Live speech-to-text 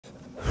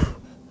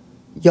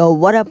Yo,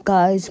 what up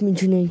guys, me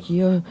Junaid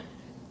here.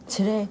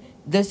 Today,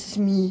 this is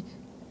me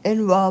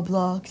in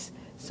Roblox.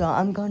 So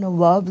I'm going to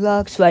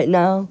Roblox right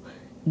now.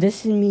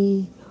 This is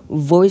me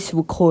voice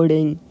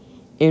recording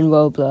in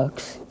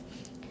Roblox.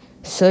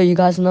 So you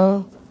guys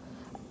know,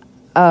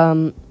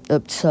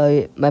 oops,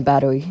 sorry, my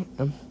battery.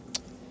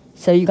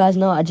 So you guys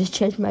know, I just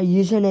changed my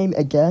username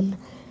again.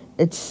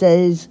 It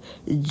says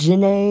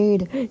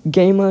Junaid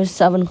Gamer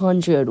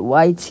 700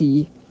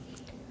 YT.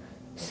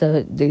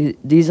 So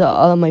these are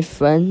all of my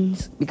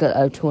friends because I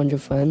have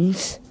 200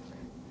 friends.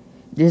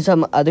 These are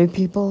my other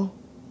people.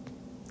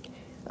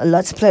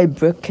 Let's play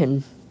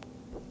Brooklyn.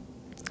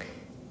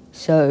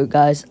 So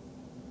guys,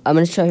 I'm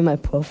gonna show you my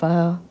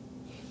profile.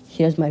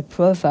 Here's my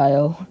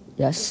profile.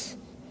 Yes,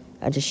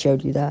 I just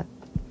showed you that.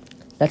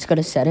 Let's go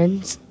to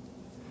settings.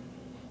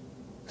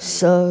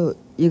 So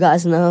you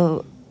guys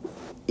know,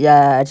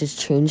 yeah, I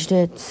just changed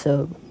it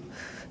so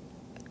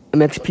it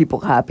makes people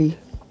happy.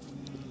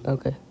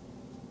 Okay.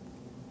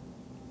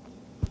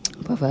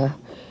 Profile.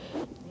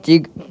 Do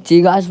you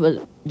guys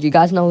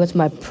know what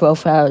my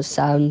profile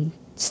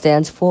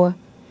stands for?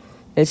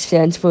 It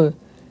stands for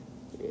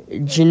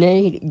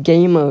Junaid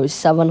Gamer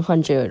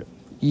 700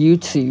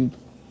 YouTube.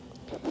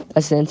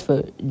 That stands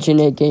for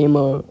Junaid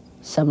Gamer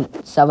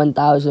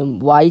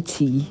 7000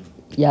 YT.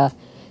 Yeah,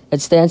 it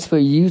stands for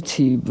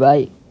YouTube,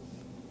 right?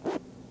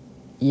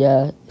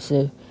 Yeah.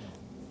 So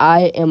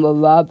I am a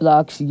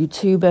Roblox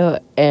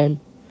YouTuber and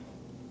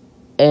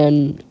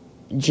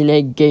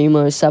Junaid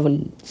Gamer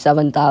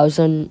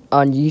 7000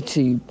 on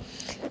YouTube.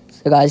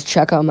 So guys,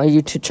 check out my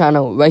YouTube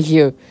channel right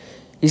here.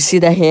 You see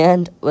the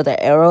hand where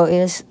the arrow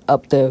is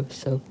up there.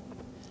 So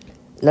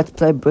let's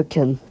play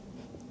Brooklyn.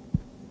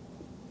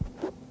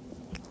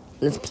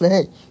 Let's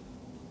play.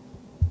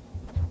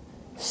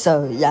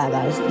 So yeah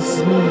guys,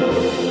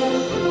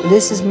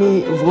 this is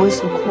me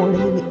voice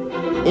recording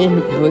in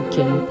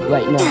Brooklyn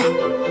right now.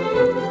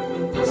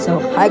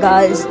 So hi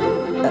guys,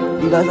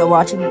 you guys are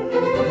watching.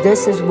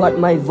 This is what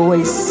my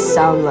voice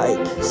sound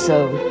like.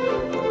 So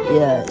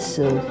yeah,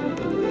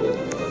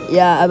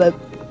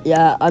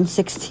 I'm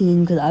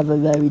 16 because I have a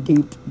very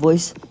deep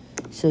voice.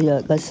 So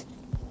yeah guys,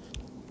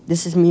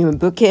 this is me in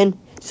Brooklyn.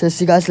 So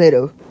see you guys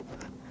later.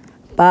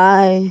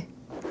 Bye.